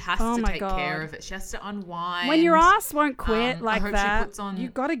tight that she has Oh to my take God. care of it. She has to unwind. When your ass won't quit I like hope she that, puts on-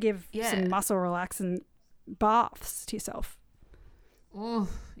 you've got to give Yeah. some muscle relaxing baths to yourself. Oh,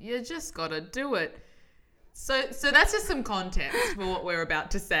 you just gotta do it. So that's just some context for what we're about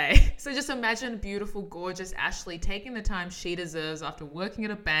to say. So just imagine beautiful, gorgeous Ashley taking the time she deserves after working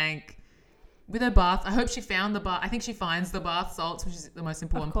at a bank with her bath. I hope she found the bath. I think she finds the bath salts, which is the most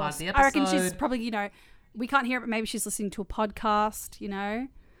important part of the episode. I reckon she's probably, you know, we can't hear it, but maybe she's listening to a podcast, you know.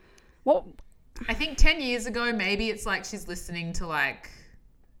 What? I think 10 years ago, maybe it's like she's listening to like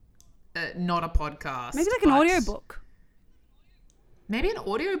not a podcast. Maybe like an but audiobook. Maybe an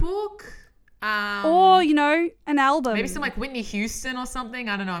audiobook. Or, you know, an album. Maybe some like Whitney Houston or something.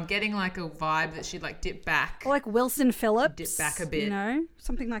 I don't know. I'm getting like a vibe that she'd like dip back. Or like Wilson Phillips. Dip back a bit. You know,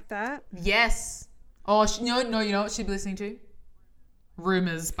 something like that. Yes. Oh, no, you know what she'd be listening to?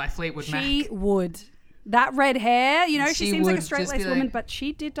 Rumours by Fleetwood Mac. She would. That red hair, you know, she She seems like a would straight-laced just be woman, like- but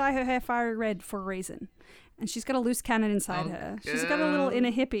she did dye her hair fiery red for a reason. And she's got a loose cannon inside her. She's got a little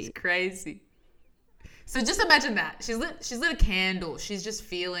inner hippie. It's crazy. So just imagine that. She's lit a candle. She's just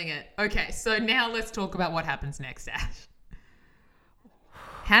feeling it. Okay, so now let's talk about what happens next, Ash.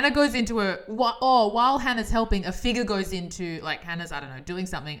 Hannah goes into while Hannah's helping, a figure goes into, like, Hannah's, I don't know, doing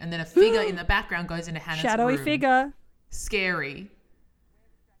something, and then a figure in the background goes into Hannah's Shadowy room. figure. Scary.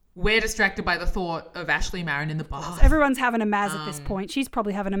 We're distracted by the thought of Ashley Marin in the bath. Everyone's having a Maz at this point. She's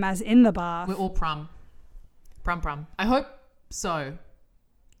probably having a Maz in the bath. We're all prum. Prum. I hope so.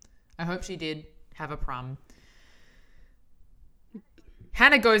 I hope she did have a prum.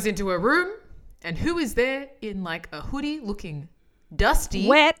 Hannah goes into her room, and who is there in like a hoodie looking dusty?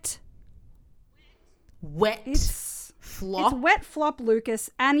 Wet. It's flop. It's wet flop Lucas.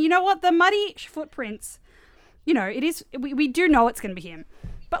 And you know what? The muddy footprints, you know, it is, we do know it's going to be him.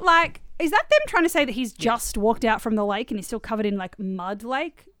 But like, is that them trying to say that he's just walked out from the lake and he's still covered in like mud,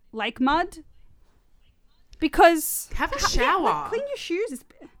 lake mud? Because Have a shower. like, clean your shoes.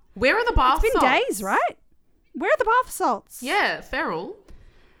 Where are the bath It's been salts? days, right? Where are the bath salts? Yeah, feral.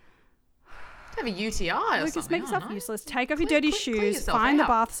 Have a UTI or Lucas, something. make I yourself don't know. useless. Take off your dirty Clean shoes, yourself find the out.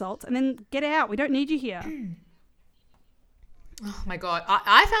 bath salts, and then get out. We don't need you here. Oh my God.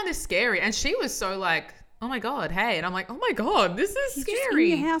 I found this scary. And she was so like, oh my God, hey. And I'm like, oh my God, this is He's just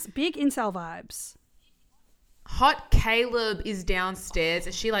scary. in your house. Big incel vibes. Hot Caleb is downstairs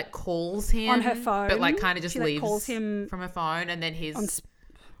and she like calls him On her phone. but like kind of just She, like, leaves calls him from her phone, and then his on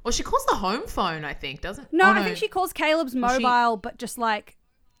well, she calls the home phone, I think, doesn't? No, Oh, I think she calls Caleb's Well, she- mobile, but just like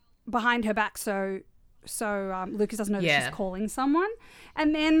behind her back, so Lucas doesn't know that Yeah. she's calling someone.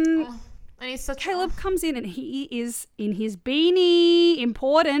 And then Oh, and he's such Caleb comes in, and he is in his beanie.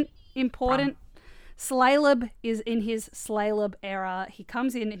 Important. Slaleb is in his Slaleb era. He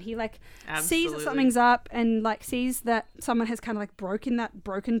comes in and he like sees that Absolutely. something's up, and like sees that someone has kind of like broken that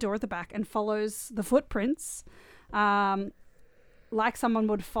broken door at the back, and follows the footprints. Like someone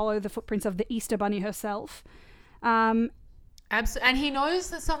would follow the footprints of the Easter Bunny herself. Absolutely. And he knows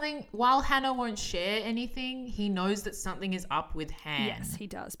that something, while Hannah won't share anything, he knows that something is up with Han. Yes, he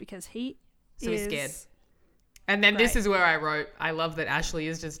does, because he So is he's scared. And then this Great. is where I wrote, I love that Ashley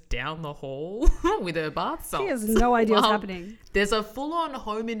is just down the hall with her bath salts. She has no idea what's While happening. There's a full-on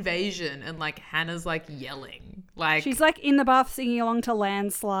home invasion, and like Hannah's like yelling. Like She's like in the bath singing along to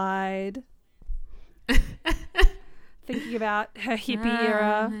Landslide. Thinking about her hippie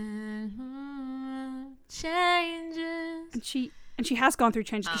era. Changes. And she has gone through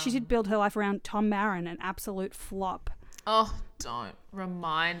changes, because she did build her life around Tom Marin, an absolute flop. Oh, don't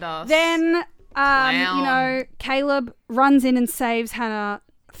remind us. Then, Clown. you know, Caleb runs in and saves Hannah,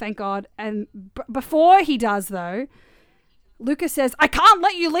 thank God. And before he does, though, Lucas says, "I can't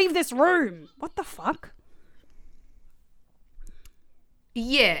let you leave this room." What the fuck?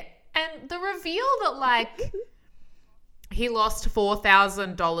 Yeah, and the reveal that like he lost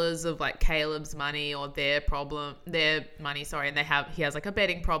 $4,000 of like Caleb's money, or their money, sorry, and he has like a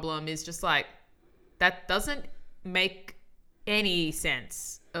betting problem, is just like, that doesn't make any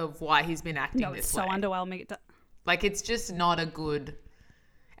sense of why he's been acting No, this it's way. so underwhelming. Like, it's just not a good,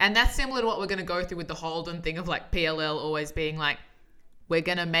 and that's similar to what we're going to go through with the Holden thing of like PLL always being like, we're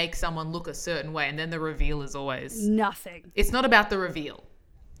going to make someone look a certain way, and then the reveal is always, Nothing. it's not about the reveal.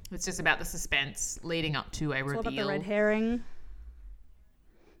 It's just about the suspense leading up to a It's reveal. all about the red herring.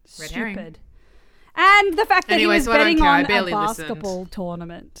 Red Stupid. herring. And the fact that Anyway, he was so I don't betting care. I on a barely basketball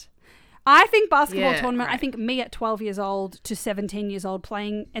tournament. I think basketball Yeah, tournament, I right. think me at 12 years old to 17 years old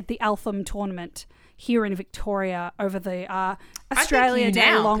playing at the Eltham tournament here in Victoria over the Australia you Day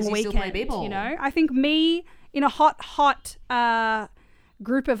now, 'cause long you still play weekend, b-ball. you know? I think me in a hot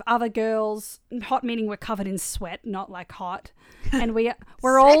group of other girls, hot meaning we're covered in sweat, not like hot, and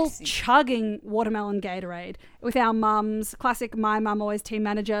we're all Sexy. chugging watermelon Gatorade with our mums, classic my mum always team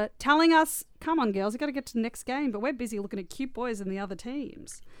manager, telling us, come on girls, you got to get to the next game, but we're busy looking at cute boys in the other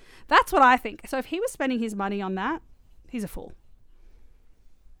teams. That's what I think. So if he was spending his money on that, he's a fool.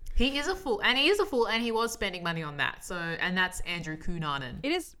 He is a fool, and he was spending money on that. So, and that's Andrew Cunanan.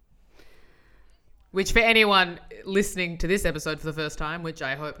 It is. Which for anyone listening to this episode for the first time, which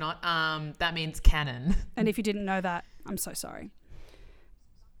I hope not, that means canon. And if you didn't know that, I'm so sorry.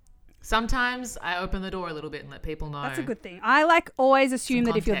 Sometimes I open the door a little bit and let people know. That's a good thing. I always assume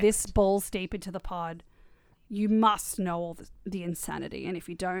Some that if you're this context. balls deep into the pod, you must know all the insanity. And if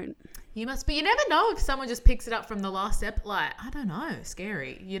you don't, You must, but you never know if someone just picks it up from the last ep. Like, I don't know,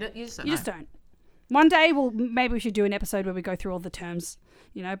 scary. You just don't you know. just don't. One day, maybe we should do an episode where we go through all the terms,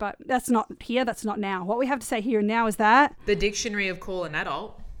 you know, but that's not here. That's not now. What we have to say here and now is that The dictionary of call an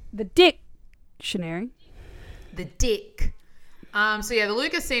adult. the dictionary. The dick. So yeah, the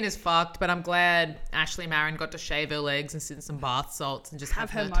Lucas scene is fucked, but I'm glad Ashley Marin got to shave her legs and sit in some bath salts and just have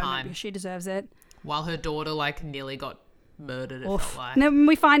her moment time because she deserves it. while her daughter nearly got murdered. It Oof. felt like. And then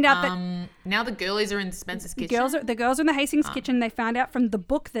we find out that Now the girlies are in Spencer's kitchen. the girls are in the Hastings kitchen. They found out from the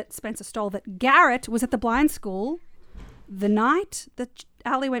book that Spencer stole that Garrett was at the blind school the night that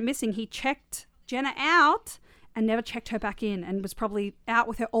Ali went missing. He checked Jenna out and never checked her back in, and was probably out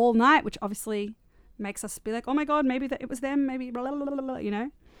with her all night, which obviously makes us be like, oh my god, maybe it was them, maybe blah, blah, blah, blah, you know.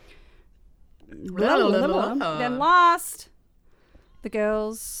 Blah, blah, blah, blah. Then last, the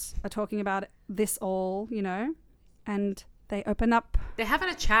girls are talking about this all, you know, and they open up. They're having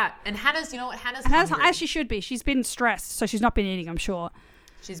a chat, and Hannah's. You know what? Hannah's And hungry. as she should be. She's been stressed, so she's not been eating, I'm sure.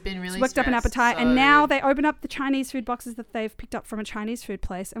 She's been really Worked up an stressed, appetite, so and now they open up the Chinese food boxes that they've picked up from a Chinese food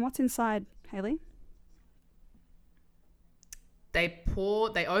place. And what's inside, Hayley?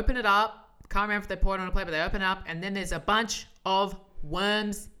 they open it up. Can't remember if they pour it on a plate, but they open it up, and then there's a bunch of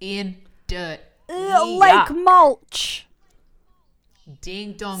worms in dirt. Lake mulch.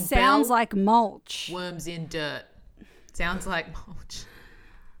 Ding dong Sounds bell. like mulch. Worms in dirt. Sounds like mulch.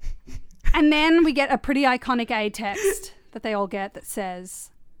 And then we get a pretty iconic A text that they all get that says,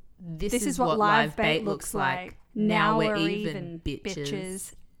 This "This is what live bait looks like. Now we're even,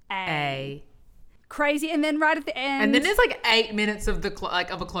 bitches. A." Crazy. And then right at the end, And then there's like 8 minutes of the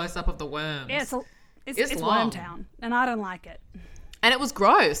of a close up of the worms. yeah, it's long. Wormtown, and I don't like it. And it was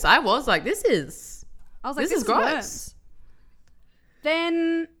gross. I was like, this is I was like, This is gross. worms.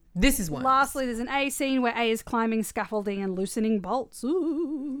 Then worms. lastly, there's an A scene where A is climbing scaffolding and loosening bolts.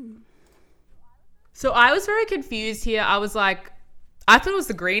 Ooh. So I was very confused here. I was like, I thought it was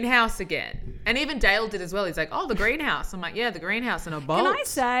the greenhouse again. And even Dale did as well. He's like, oh, the greenhouse. I'm like, yeah, the greenhouse and a bolt. Can I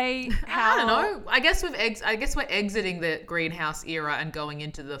say how? I don't know. I guess we're exiting the greenhouse era and going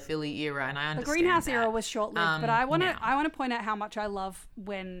into the Philly era, and I The understand greenhouse that. era was short-lived, but I want now. to point out how much I love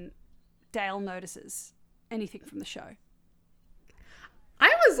when Dale notices anything from the show.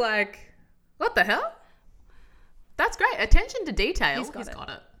 I was like, what the hell? That's great. Attention to detail. He's got it.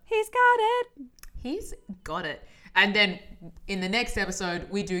 He's got it. He's got it. And then in the next episode,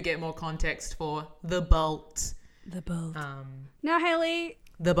 we do get more context for the bolt. The bolt. Now, Hayley,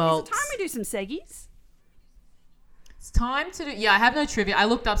 The it's bolt. time we do some seggies. It's time to do. Yeah, I have no trivia. I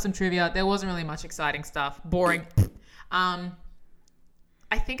looked up some trivia. There wasn't really much exciting stuff. Boring.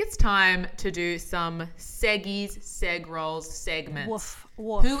 I think it's time to do some seggies, seg rolls, segments. Woof,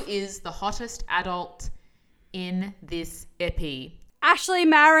 woof. Who is the hottest adult in this epi? Ashley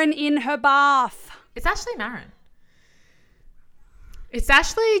Marin in her bath. It's Ashley Marin. It's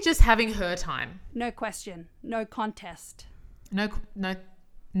Ashley just having her time. No question. No contest. No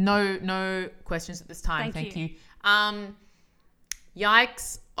questions at this time. Thank Thank you.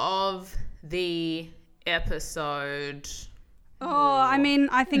 Yikes of the episode. Oh, I mean,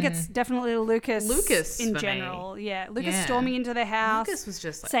 I think it's definitely Lucas. Lucas in for general. Yeah, Lucas Yeah. storming into their house. Lucas was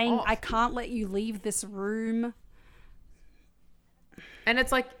just like, saying, off. "I can't let you leave this room." And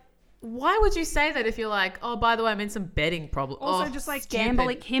it's like, why would you say that if you're like, oh, by the way, I'm in some betting problem? Also, Oh, just like stupid.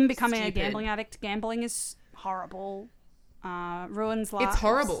 gambling, him becoming a Stupid. gambling addict. Gambling is horrible. Ruins lives. It's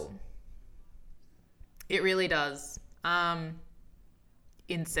horrible. It really does.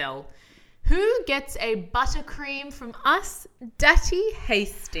 Incel. Who gets a buttercream from us, Datty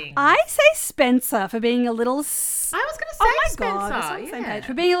Hastings? I say Spencer for being a little. I was going to say Oh my Spencer. god, that's on the same yeah. page.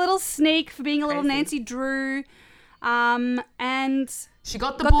 For being a little sneak, for being a little Crazy. Nancy Drew, and She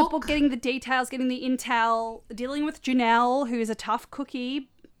got the got book. the book, getting the details, getting the intel, dealing with Janelle, who is a tough cookie,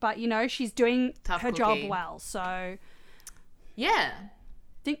 but, you know, she's doing Tough her cookie. job well. So, Yeah.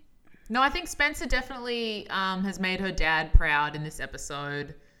 think, No, I think Spencer definitely has made her dad proud in this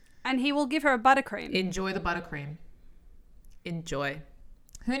episode. and he will give her a buttercream. Enjoy the buttercream. Enjoy.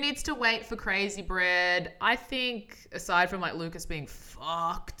 Who needs to wait for Crazy Bread? I think, aside from like Lucas being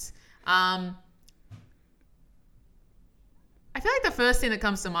fucked, I feel like the first thing that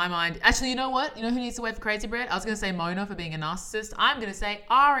comes to my mind, actually, you know what? You know who needs to wait for Crazy Bread? I was going to say Mona for being a narcissist. I'm going to say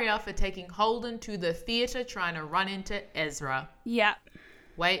Aria for taking Holden to the theatre trying to run into Ezra. Yeah.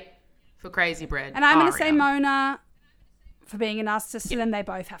 Wait for Crazy Bread. And I'm going to Aria. say Mona for being a narcissist, and then they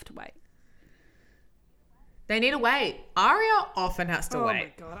both have to wait. They need to wait. Aria often has to Oh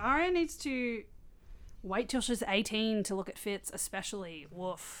wait. my God. Aria needs to wait till she's 18 to look at Fitz, especially.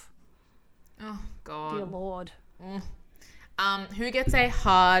 Woof. Oh, God. Dear Lord. Who gets a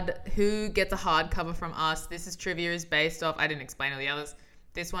hard cover from us? This trivia is based off, I didn't explain all the others.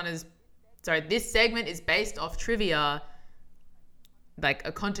 This segment is based off trivia, like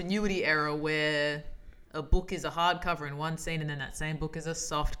a continuity error where a book is a hardcover in one scene and then that same book is a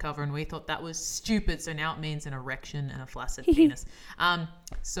soft cover, and we thought that was stupid, so now it means an erection and a flaccid penis.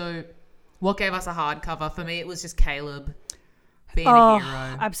 So what gave us a hardcover? For me, it was just Caleb being a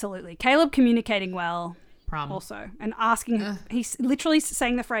hero. Absolutely. Caleb communicating well. Also, And asking her, he's literally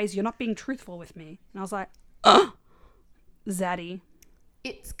saying the phrase, "You're not being truthful with me." And I was like, Zaddy.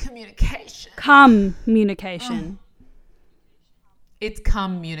 it's communication. Communication. It's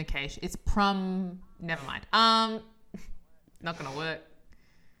communication. It's never mind. Not gonna work.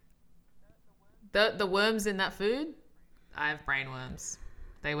 The worms in that food, I have brain worms.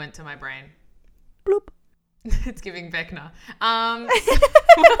 They went to my brain. Bloop. It's giving Vecna.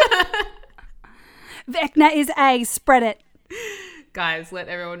 Vecna is A. Spread it. Guys, let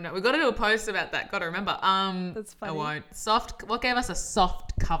everyone know. We've got to do a post about that. Got to remember. That's funny. I won't. What gave us a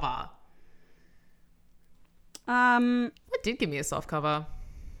soft cover? What did give me a soft cover?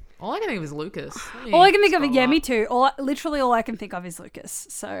 All I can think of is Lucas. All I can think of, yeah, me too. Literally all I can think of is Lucas.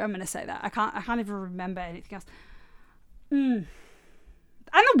 So I'm going to say that. I can't even remember anything else. And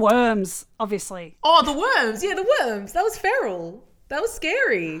the worms, obviously. Oh, the worms. Yeah, the worms. That was feral. That was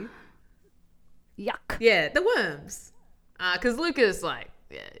scary. Yuck. Yeah, the worms. Because Lucas,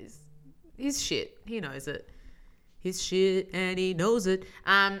 he's shit. He knows it. He's shit and he knows it.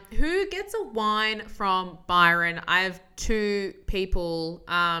 Who gets a wine from Byron? I have two people.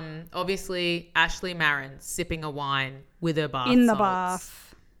 Obviously, Ashley Marin sipping a wine with her bath In the salts,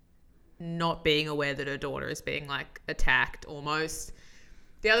 bath. not being aware that her daughter is being attacked almost.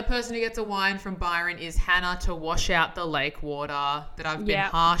 The other person who gets a wine from Byron is Hannah to wash out the lake water that I've been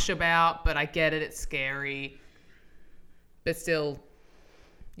harsh about, but I get it. It's scary. But still,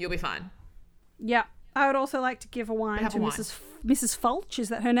 you'll be fine. Yeah. I would also like to give a wine to Mrs. Fulch. Is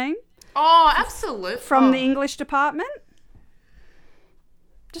that her name? Oh, absolutely. From the English department.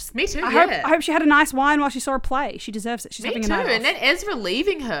 Me too, I hope she had a nice wine while she saw a play. She deserves it. She's having a night off. And then Ezra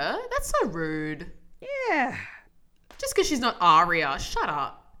leaving her. That's so rude. Yeah. Just because she's not Aria. Shut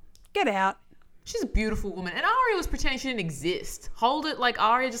up. Get out. She's a beautiful woman. And Aria was pretending she didn't exist. Hold it.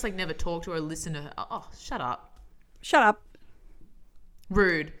 Aria just never talked to her or listened to her. Oh, shut up. Shut up.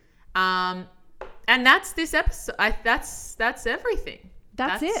 Rude. And that's this episode. That's everything.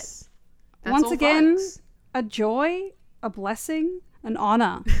 That's it. That's Once all, again, folks. a joy, a blessing, an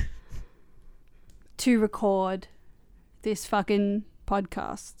honor to record this fucking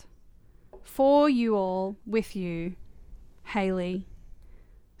podcast for you all, with you, Hayley,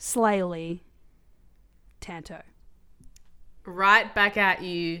 Slaley, Tanto. Right back at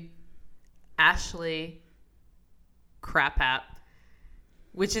you, Ashley Crapap,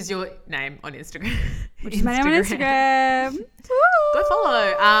 which is your name on Instagram. Which is my name on Instagram. Go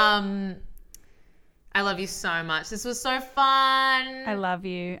follow. I love you so much. This was so fun. I love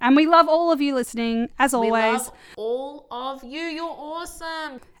you. And we love all of you listening, as always. We love all of you. You're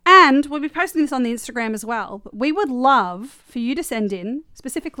awesome. And we'll be posting this on the Instagram as well. But we would love for you to send in,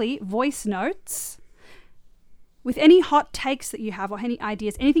 specifically, voice notes with any hot takes that you have or any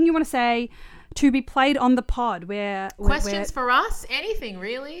ideas, anything you want to say, to be played on the pod. Questions for us, anything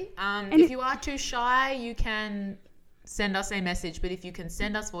really. If you are too shy, you can send us a message. But if you can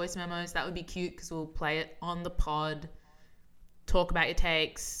send us voice memos, that would be cute because we'll play it on the pod, talk about your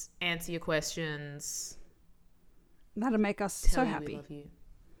takes, answer your questions. That'll make us so happy. We love you.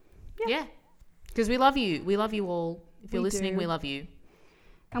 Yeah. Because we love you. We love you all. If you're listening, we love you.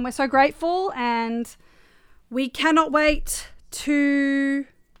 And we're so grateful, and we cannot wait to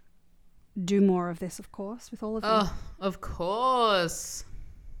do more of this, of course, with all of you. Oh, of course.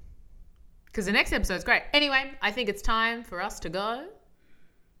 Because the next episode's great. Anyway, I think it's time for us to go.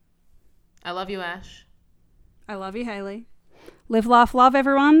 I love you, Ash. I love you, Hayley. Live, laugh, love,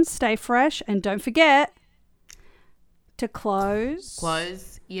 everyone. Stay fresh. And don't forget to close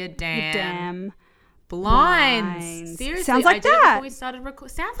your your damn damn blinds. Seriously, Sounds like I did it that. before we started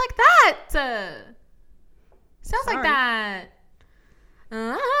recording. Sounds like that. Sounds like Sorry. that.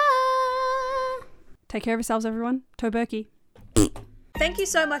 Take care of yourselves, everyone. Toberky. Thank you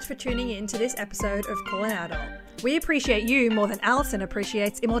so much for tuning in to this episode of Cool and Adult. We appreciate you more than Alison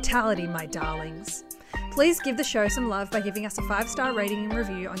appreciates immortality, my darlings. Please give the show some love by giving us a 5-star rating and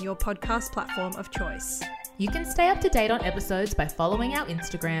review on your podcast platform of choice. You can stay up to date on episodes by following our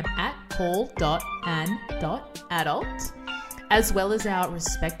Instagram at call.and.adult, as well as our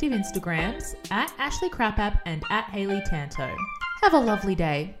respective Instagrams at Ashley Crapapp and at Hayley Tanto. Have a lovely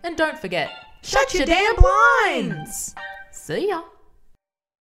day, and don't forget, shut your damn blinds! See ya!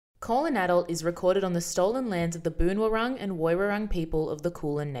 Call an Adult is recorded on the stolen lands of the Boonwurrung and Woiwurrung people of the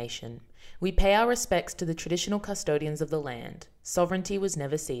Kulin Nation. We pay our respects to the traditional custodians of the land. Sovereignty was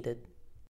never ceded.